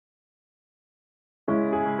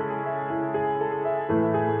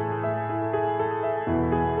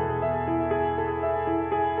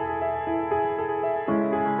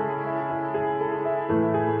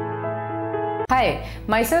Hi,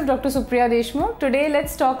 myself Dr. Supriya Deshmukh. Today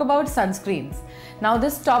let's talk about sunscreens. Now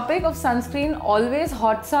this topic of sunscreen always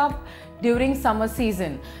hots up during summer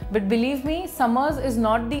season. But believe me, summers is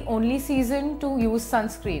not the only season to use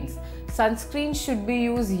sunscreens. Sunscreen should be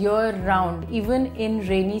used year round, even in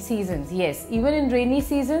rainy seasons. Yes, even in rainy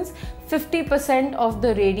seasons, 50% of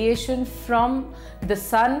the radiation from the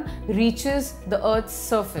sun reaches the earth's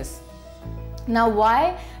surface. Now,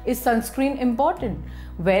 why is sunscreen important?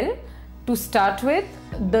 Well, to start with,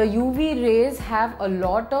 the UV rays have a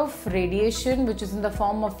lot of radiation which is in the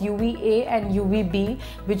form of UVA and UVB,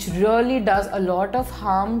 which really does a lot of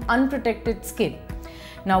harm to unprotected skin.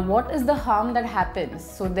 Now, what is the harm that happens?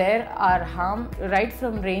 So there are harm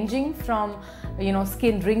ranging from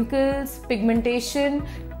skin wrinkles, pigmentation,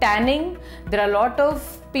 tanning. There are a lot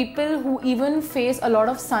of people who even face a lot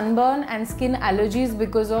of sunburn and skin allergies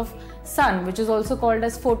because of sun, which is also called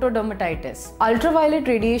as photodermatitis. Ultraviolet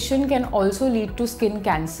radiation can also lead to skin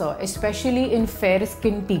cancer, especially in fair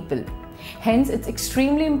skinned people. Hence, it's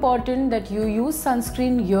extremely important that you use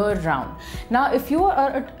sunscreen year round. Now, if you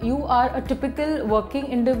are a typical working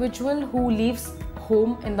individual who leaves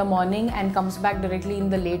home in the morning and comes back directly in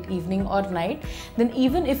the late evening or night, then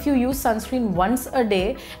even if you use sunscreen once a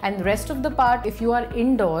day and the rest of the part, if you are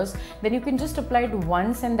indoors, then you can just apply it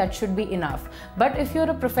once and that should be enough. But if you're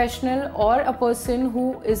a professional or a person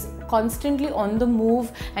who is constantly on the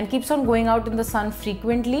move and keeps on going out in the sun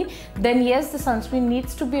frequently, then yes, the sunscreen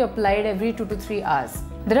needs to be applied every 2 to 3 hours.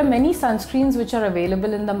 There are many sunscreens which are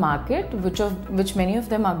available in the market, which many of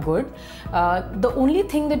them are good. The only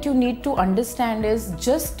thing that you need to understand is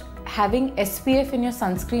just having SPF in your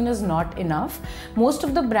sunscreen is not enough. Most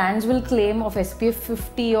of the brands will claim of SPF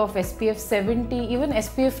 50, of SPF 70, even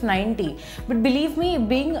SPF 90. But believe me,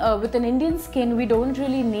 being with an Indian skin, we don't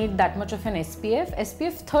really need that much of an SPF.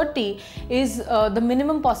 SPF 30 is the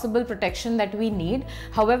minimum possible protection that we need.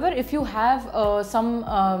 However, if you have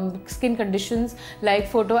some skin conditions like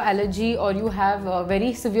photoallergy or you have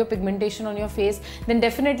very severe pigmentation on your face, then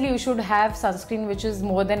definitely you should have sunscreen which is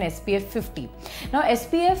more than SPF 50. Now,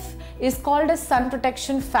 SPF is called a sun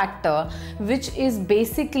protection factor, which is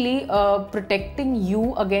basically protecting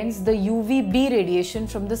you against the UVB radiation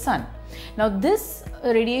from the sun. Now, this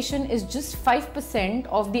radiation is just 5%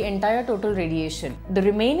 of the entire total radiation. The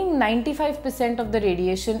remaining 95% of the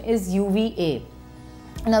radiation is UVA.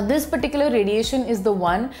 Now, this particular radiation is the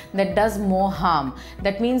one that does more harm.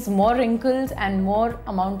 That means more wrinkles and more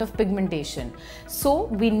amount of pigmentation. So,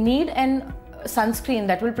 we need an sunscreen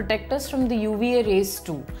that will protect us from the UVA rays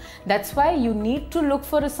too. That's why you need to look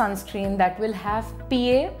for a sunscreen that will have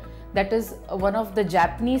PA, that is one of the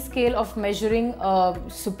Japanese scale of measuring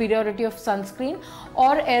superiority of sunscreen,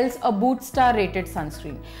 or else a boot star rated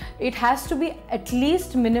sunscreen. It has to be at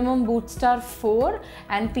least minimum boot star 4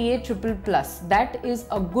 and PA triple plus. That is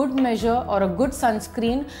a good measure or a good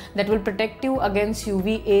sunscreen that will protect you against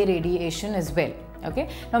UVA radiation as well. Okay,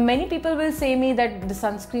 now many people will say me that the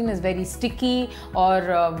sunscreen is very sticky, or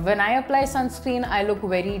when I apply sunscreen I look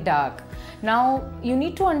very dark. Now you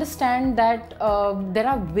need to understand that there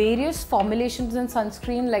are various formulations in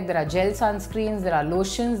sunscreen, like there are gel sunscreens, there are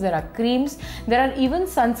lotions, there are creams, there are even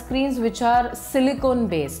sunscreens which are silicone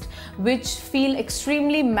based, which feel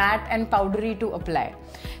extremely matte and powdery to apply.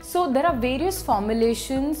 So there are various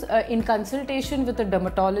formulations. In consultation with a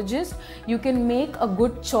dermatologist, you can make a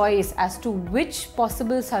good choice as to which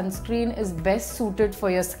possible sunscreen is best suited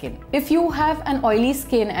for your skin. If you have an oily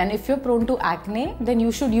skin and if you're prone to acne, then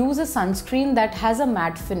you should use a sunscreen that has a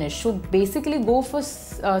matte finish. So basically go for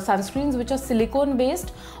sunscreens which are silicone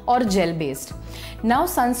based or gel based. Now,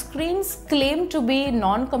 sunscreens claim to be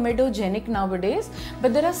non-comedogenic nowadays,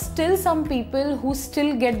 but there are still some people who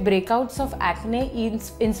still get breakouts of acne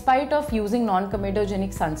in spite of using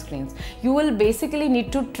non-comedogenic sunscreens. You will basically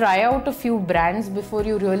need to try out a few brands before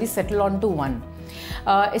you really settle onto one.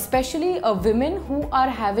 Especially women who are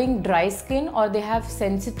having dry skin or they have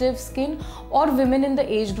sensitive skin, or women in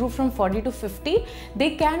the age group from 40 to 50,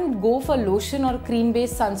 they can go for lotion or cream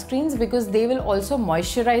based sunscreens because they will also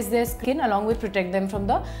moisturize their skin along with protect them from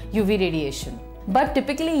the UV radiation. But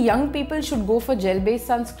typically young people should go for gel based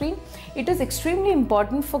sunscreen. It is extremely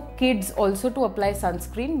important for kids also to apply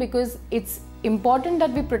sunscreen because it's important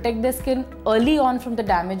that we protect their skin early on from the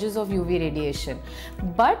damages of UV radiation.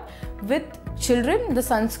 But with children, the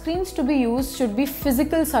sunscreens to be used should be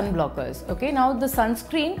physical sun blockers. Okay, now the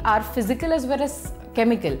sunscreen are physical as well as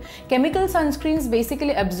chemical. Chemical sunscreens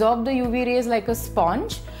basically absorb the UV rays like a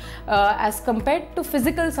sponge, as compared to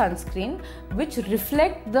physical sunscreen which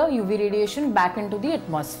reflect the UV radiation back into the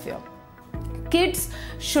atmosphere. Kids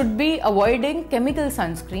should be avoiding chemical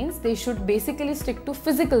sunscreens. They should basically stick to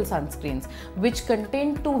physical sunscreens, which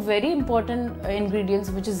contain two very important ingredients,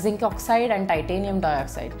 which is zinc oxide and titanium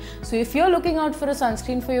dioxide. So if you're looking out for a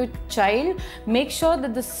sunscreen for your child, make sure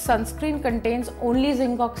that the sunscreen contains only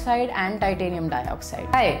zinc oxide and titanium dioxide.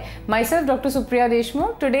 Hi, myself Dr. Supriya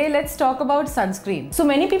Deshmukh. Today let's talk about sunscreen. So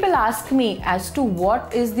many people ask me as to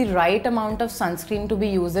what is the right amount of sunscreen to be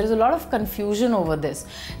used. There is a lot of confusion over this.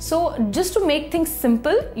 So just to make things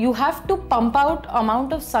simple, you have to pump out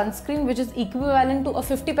amount of sunscreen which is equivalent to a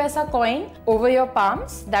 50 paisa coin over your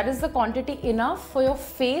palms. That is the quantity enough for your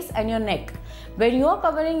face and your neck. When you are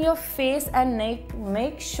covering your face and neck,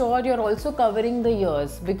 make sure you're also covering the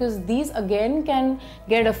ears, because these again can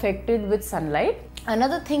get affected with sunlight.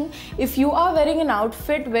 Another thing, if you are wearing an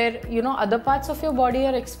outfit where other parts of your body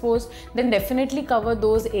are exposed, then definitely cover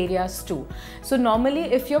those areas too. So normally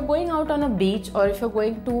if you're going out on a beach or if you're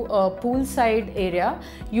going to a poolside area,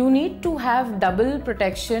 you need to have double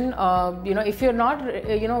protection. If you're not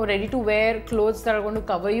ready to wear clothes that are going to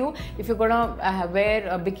cover you, if you're going to wear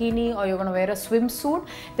a bikini or you're going to wear a swimsuit,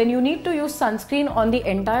 then you need to use sunscreen on the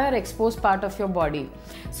entire exposed part of your body.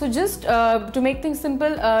 So just to make things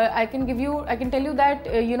simple, I can tell you that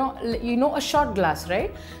a shot glass,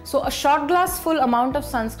 right? So a shot glass full amount of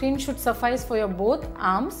sunscreen should suffice for your both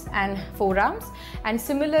arms and forearms, and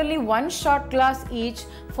similarly one shot glass each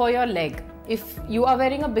for your leg. If you are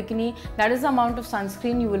wearing a bikini, that is the amount of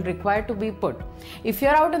sunscreen you will require to be put. If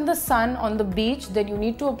you're out in the sun on the beach, then you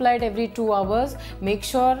need to apply it every 2 hours. Make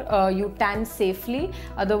sure you tan safely.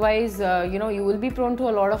 Otherwise, you will be prone to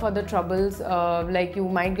a lot of other troubles, like you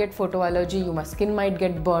might get photoallergy, your skin might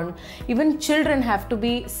get burned. Even children have to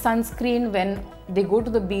be sunscreen when they go to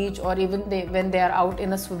the beach or even when they are out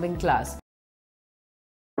in a swimming class.